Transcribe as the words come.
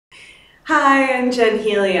Hi, I'm Jen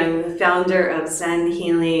Healy. I'm the founder of Zen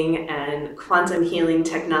Healing and Quantum Healing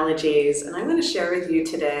Technologies, and I'm going to share with you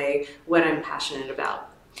today what I'm passionate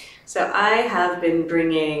about. So I have been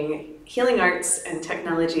bringing healing arts and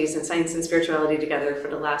technologies and science and spirituality together for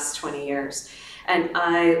the last 20 years. And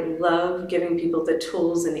I love giving people the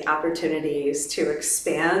tools and the opportunities to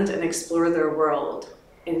expand and explore their world,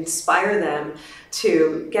 inspire them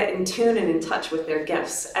to get in tune and in touch with their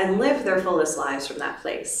gifts and live their fullest lives from that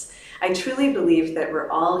place. I truly believe that we're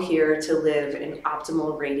all here to live in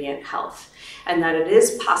optimal, radiant health, and that it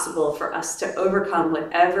is possible for us to overcome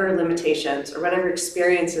whatever limitations or whatever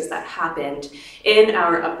experiences that happened in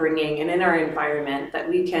our upbringing and in our environment, that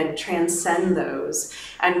we can transcend those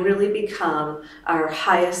and really become our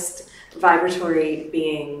highest vibratory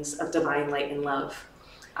beings of divine light and love.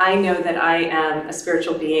 I know that I am a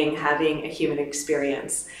spiritual being having a human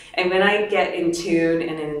experience. And when I get in tune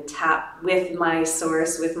and in tap with my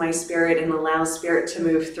source, with my spirit, and allow spirit to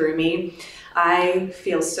move through me, I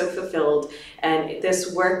feel so fulfilled. And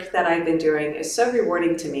this work that I've been doing is so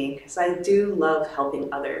rewarding to me because I do love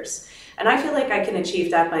helping others. And I feel like I can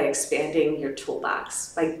achieve that by expanding your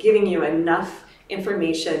toolbox, by giving you enough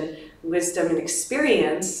information, wisdom, and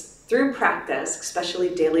experience through practice,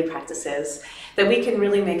 especially daily practices, that we can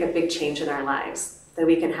really make a big change in our lives, that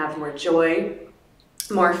we can have more joy,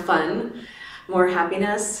 more fun, more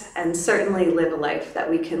happiness, and certainly live a life that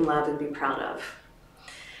we can love and be proud of.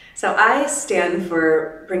 So I stand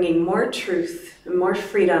for bringing more truth, more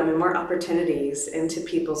freedom, and more opportunities into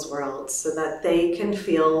people's worlds so that they can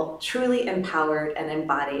feel truly empowered and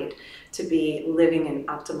embodied to be living in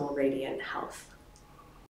optimal, radiant health.